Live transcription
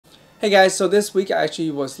Hey guys, so this week I actually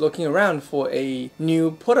was looking around for a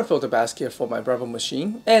new portafilter basket for my Breville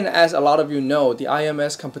machine. And as a lot of you know, the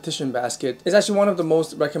IMS competition basket is actually one of the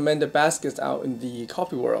most recommended baskets out in the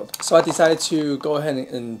coffee world. So I decided to go ahead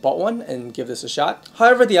and bought one and give this a shot.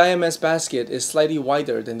 However, the IMS basket is slightly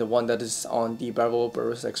wider than the one that is on the Breville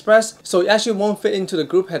Barista Express. So it actually won't fit into the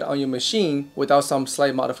group head on your machine without some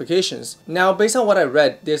slight modifications. Now, based on what I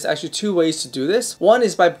read, there's actually two ways to do this. One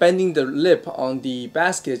is by bending the lip on the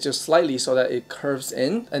basket just slightly so that it curves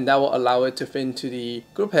in, and that will allow it to fit into the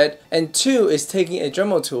group head. And two is taking a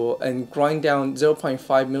Dremel tool and grind down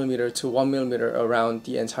 0.5mm to 1mm around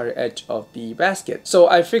the entire edge of the basket. So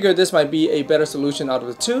I figured this might be a better solution out of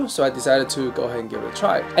the two, so I decided to go ahead and give it a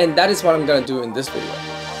try. And that is what I'm gonna do in this video.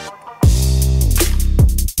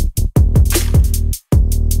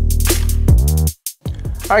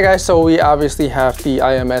 Alright guys, so we obviously have the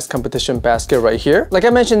IMS competition basket right here. Like I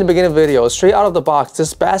mentioned in the beginning of the video, straight out of the box,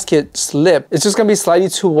 this basket's lip is just going to be slightly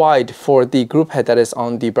too wide for the group head that is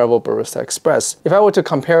on the Breville Barista Express. If I were to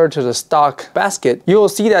compare it to the stock basket, you will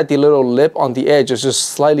see that the little lip on the edge is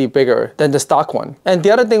just slightly bigger than the stock one. And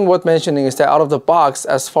the other thing worth mentioning is that out of the box,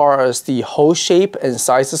 as far as the hole shape and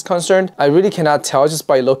size is concerned, I really cannot tell just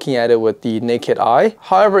by looking at it with the naked eye.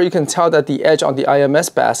 However, you can tell that the edge on the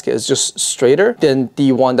IMS basket is just straighter than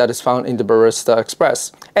the one that is found in the Barista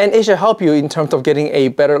Express. And it should help you in terms of getting a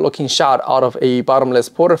better looking shot out of a bottomless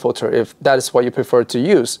portafilter if that is what you prefer to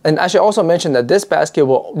use. And I should also mention that this basket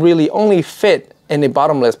will really only fit in a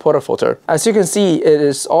bottomless portafilter. As you can see, it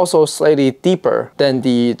is also slightly deeper than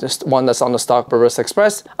the one that's on the stock Barista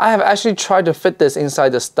Express. I have actually tried to fit this inside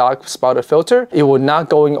the stock spouted filter. It will not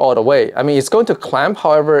going all the way. I mean, it's going to clamp,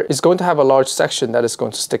 however, it's going to have a large section that is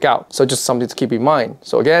going to stick out. So just something to keep in mind.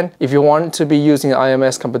 So again, if you want to be using the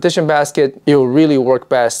IMS competition basket, it will really work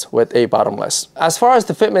best with a bottomless. As far as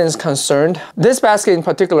the fitment is concerned, this basket in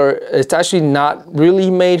particular is actually not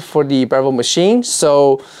really made for the Breville machine.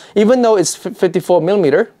 So even though it's 54mm,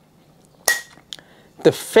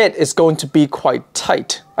 the fit is going to be quite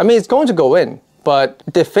tight. I mean, it's going to go in, but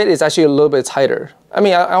the fit is actually a little bit tighter. I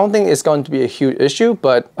mean, I don't think it's going to be a huge issue,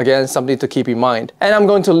 but again, something to keep in mind. And I'm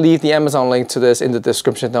going to leave the Amazon link to this in the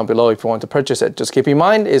description down below if you want to purchase it. Just keep in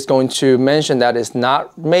mind, it's going to mention that it's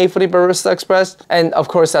not made for the Barista Express. And of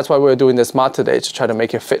course, that's why we're doing this mod today, to try to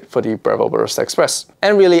make it fit for the Breville Barista Express.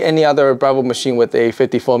 And really any other Breville machine with a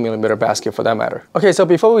 54mm basket for that matter. Okay, so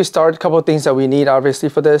before we start, a couple of things that we need obviously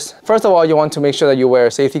for this. First of all, you want to make sure that you wear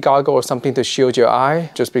a safety goggle or something to shield your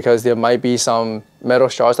eye, just because there might be some metal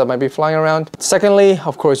shards that might be flying around. Secondly,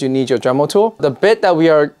 of course, you need your Dremel tool. The bit that we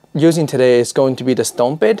are using today is going to be the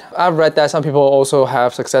stone bit. I've read that some people also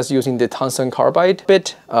have success using the tungsten carbide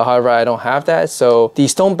bit. However, I don't have that. So the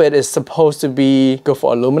stone bit is supposed to be good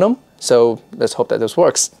for aluminum. So let's hope that this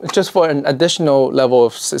works. Just for an additional level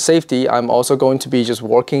of safety, I'm also going to be just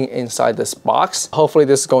working inside this box. Hopefully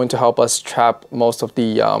this is going to help us trap most of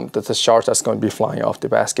the shards that's going to be flying off the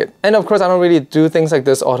basket. And of course, I don't really do things like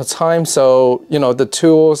this all the time. So, you know, the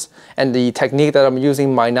tools and the technique that I'm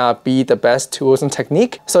using might not be the best tools and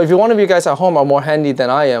technique. So if one of you guys at home are more handy than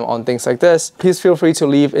I am on things like this, please feel free to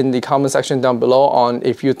leave in the comment section down below on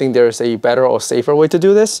if you think there's a better or safer way to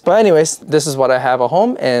do this. But anyways, this is what I have at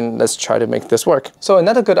home, and let's try to make this work. So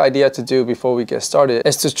another good idea to do before we get started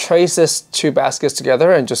is to trace these two baskets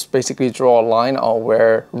together and just basically draw a line on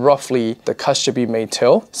where roughly the cut should be made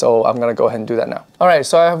to. So I'm gonna go ahead and do that now. All right,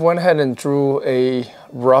 so I went ahead and drew a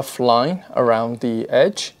rough line around the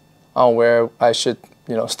edge on where I should,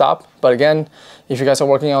 you know, stop. But again, if you guys are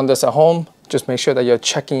working on this at home, just make sure that you're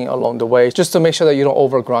checking along the way, just to make sure that you don't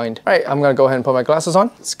over grind. All right, I'm gonna go ahead and put my glasses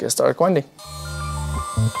on. Let's get started grinding.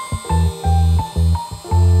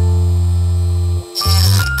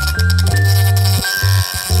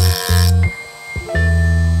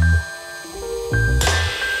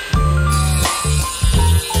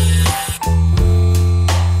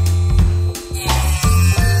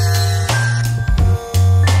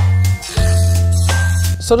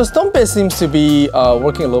 So the stone bit seems to be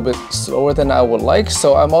working a little bit slower than I would like.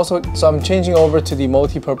 So I'm changing over to the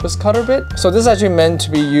multi-purpose cutter bit. So this is actually meant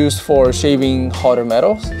to be used for shaving harder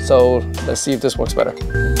metals. So let's see if this works better.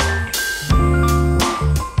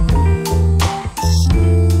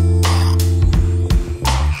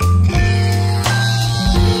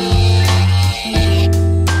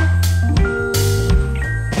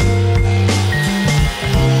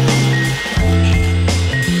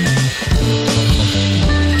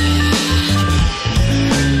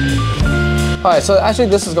 Alright, so actually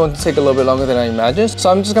this is going to take a little bit longer than I imagined.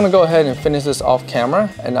 So I'm just going to go ahead and finish this off camera,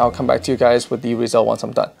 and I'll come back to you guys with the result once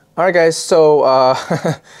I'm done. Alright guys, so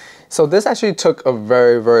So this actually took a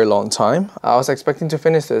very long time. I was expecting to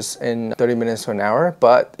finish this in 30 minutes to an hour,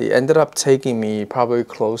 but it ended up taking me probably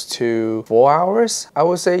close to 4 hours. I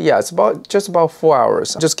would say, yeah, it's just about 4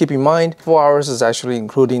 hours. Just keep in mind, 4 hours is actually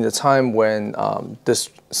including the time when this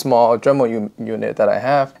small Dremel unit that I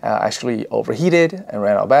have actually overheated and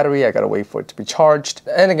ran out of battery. I gotta wait for it to be charged.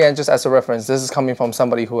 And again, just as a reference, this is coming from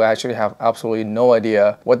somebody who actually have absolutely no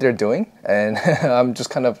idea what they're doing, and I'm just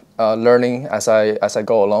kind of learning as I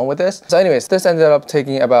go along with this. So anyways, this ended up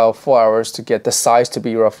taking about 4 hours to get the size to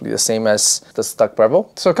be roughly the same as the stuck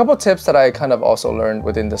Breville. So a couple tips that I kind of also learned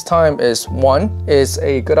within this time is, one, is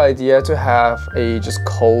a good idea to have a just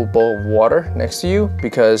cold bowl of water next to you,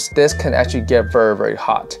 because this can actually get very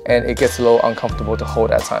hot and it gets a little uncomfortable to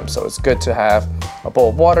hold at times. So it's good to have a bowl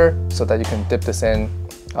of water so that you can dip this in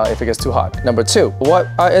if it gets too hot. Number two, what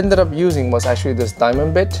I ended up using was actually this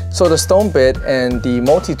diamond bit. So the stone bit and the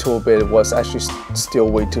multi-tool bit was actually still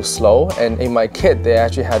way too slow, and in my kit they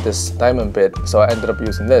actually had this diamond bit, so I ended up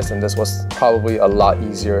using this, and this was probably a lot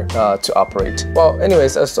easier to operate. Well,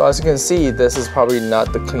 anyways, as you can see, this is probably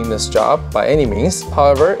not the cleanest job by any means.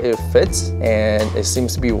 However, it fits and it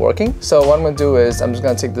seems to be working. So what I'm gonna do is I'm just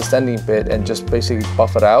gonna take the standing bit and just basically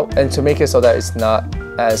buff it out, and to make it so that it's not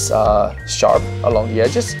as sharp along the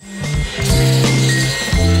edges.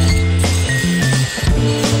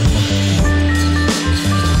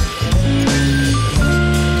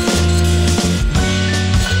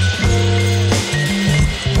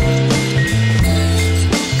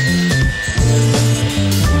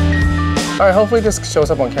 Alright, hopefully this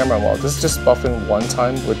shows up on camera well. This is just buffing one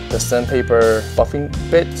time with the sandpaper buffing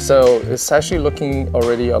bit, so it's actually looking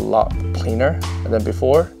already a lot cleaner than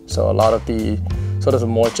before. So a lot of the sort of the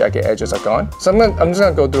more jagged edges are gone. So I'm just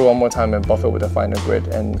gonna go through one more time and buff it with a finer grit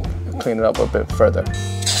and clean it up a bit further.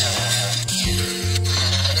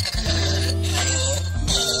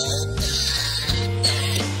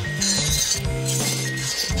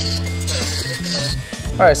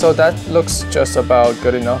 Alright, so that looks just about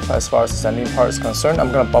good enough as far as the sanding part is concerned.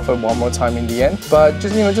 I'm gonna buff it one more time in the end, but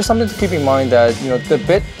just something to keep in mind that the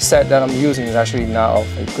bit set that I'm using is actually not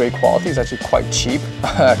of a great quality. It's actually quite cheap.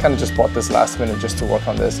 I kind of just bought this last minute just to work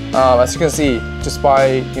on this. As you can see, just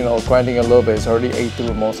by grinding a little bit, it's already ate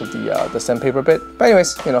through most of the sandpaper bit. But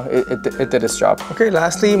anyways, it did its job. Okay,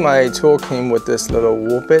 lastly, my tool came with this little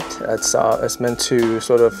wool bit. It's meant to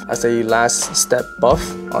sort of as a last step buff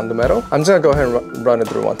on the metal. I'm just gonna go ahead and run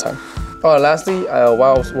it through one time. Lastly,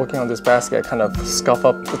 while I was working on this basket, I kind of scuff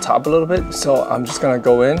up the top a little bit. So I'm just gonna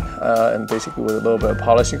go in and basically with a little bit of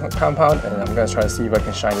polishing compound, and I'm gonna try to see if I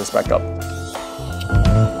can shine this back up.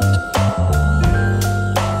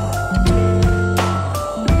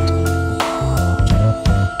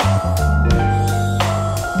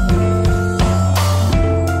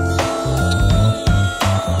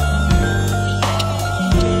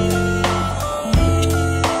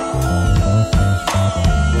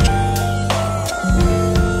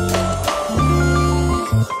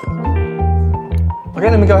 Okay,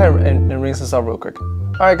 let me go ahead and rinse this out real quick.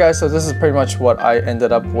 Alright guys, so this is pretty much what I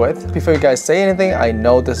ended up with. Before you guys say anything, I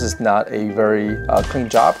know this is not a very clean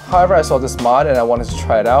job. However, I saw this mod and I wanted to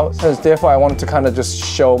try it out. So therefore, I wanted to kind of just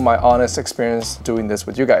show my honest experience doing this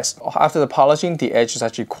with you guys. After the polishing, the edge is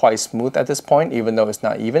actually quite smooth at this point, even though it's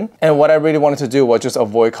not even. And what I really wanted to do was just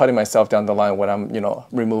avoid cutting myself down the line when I'm,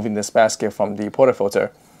 removing this basket from the Portafilter.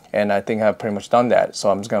 And I think I've pretty much done that. So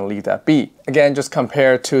I'm just gonna leave that be. Again, just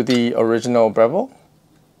compared to the original Breville.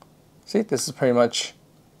 See, this is pretty much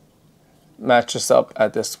matches up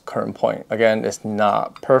at this current point. Again, it's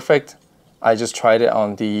not perfect. I just tried it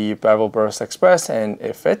on the Breville Barista Express and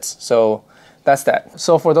it fits. So that's that.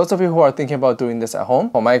 So for those of you who are thinking about doing this at home,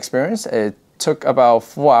 from my experience, it took about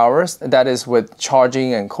 4 hours. That is with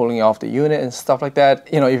charging and cooling off the unit and stuff like that.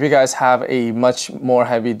 If you guys have a much more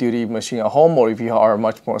heavy duty machine at home, or if you are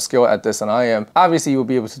much more skilled at this than I am, obviously you'll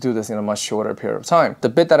be able to do this in a much shorter period of time. The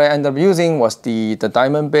bit that I ended up using was the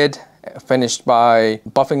diamond bit, finished by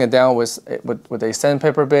buffing it down with a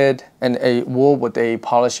sandpaper bit and a wool with a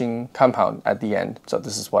polishing compound at the end. So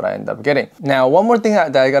this is what I ended up getting. Now, one more thing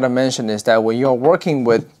that I gotta mention is that when you're working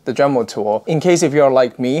with the Dremel tool, in case if you're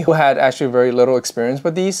like me, who had actually very little experience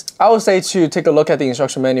with these, I would say to take a look at the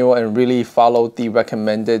instruction manual and really follow the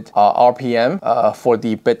recommended RPM for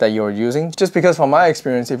the bit that you're using. Just because from my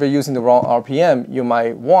experience, if you're using the wrong RPM, you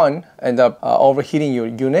might, one, end up overheating your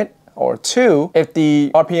unit, or two, if the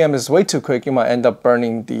RPM is way too quick, you might end up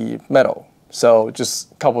burning the metal. So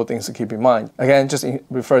just a couple of things to keep in mind. Again, just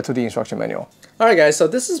refer to the instruction manual. Alright guys, so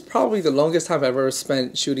this is probably the longest time I've ever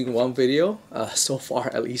spent shooting one video, so far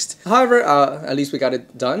at least. However, at least we got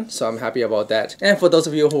it done, so I'm happy about that. And for those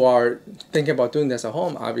of you who are thinking about doing this at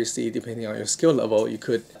home, obviously depending on your skill level, you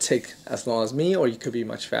could take as long as me or you could be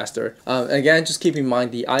much faster. Again, just keep in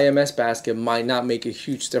mind the IMS basket might not make a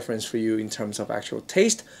huge difference for you in terms of actual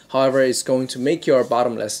taste. However, it's going to make your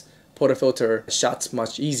bottomless portafilter shots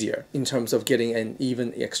much easier in terms of getting an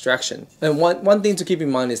even extraction. And one thing to keep in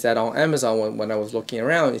mind is that on Amazon, when I was looking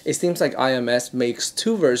around, it seems like IMS makes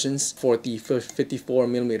two versions for the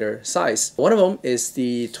 54mm size. One of them is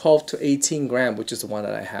the 12 to 18 gram, which is the one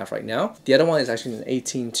that I have right now. The other one is actually an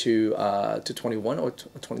 18 to 21 or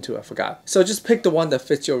 22, I forgot. So just pick the one that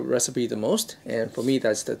fits your recipe the most, and for me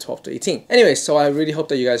that's the 12 to 18. Anyway, so I really hope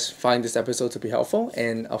that you guys find this episode to be helpful,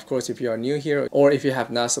 and of course if you are new here or if you have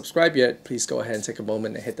not subscribed yet, please go ahead and take a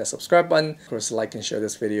moment and hit that subscribe button. Of course, like and share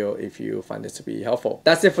this video if you find it to be helpful.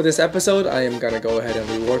 That's it for this episode. I am gonna go ahead and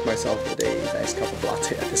reward myself with a nice cup of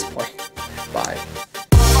latte at this point. Bye.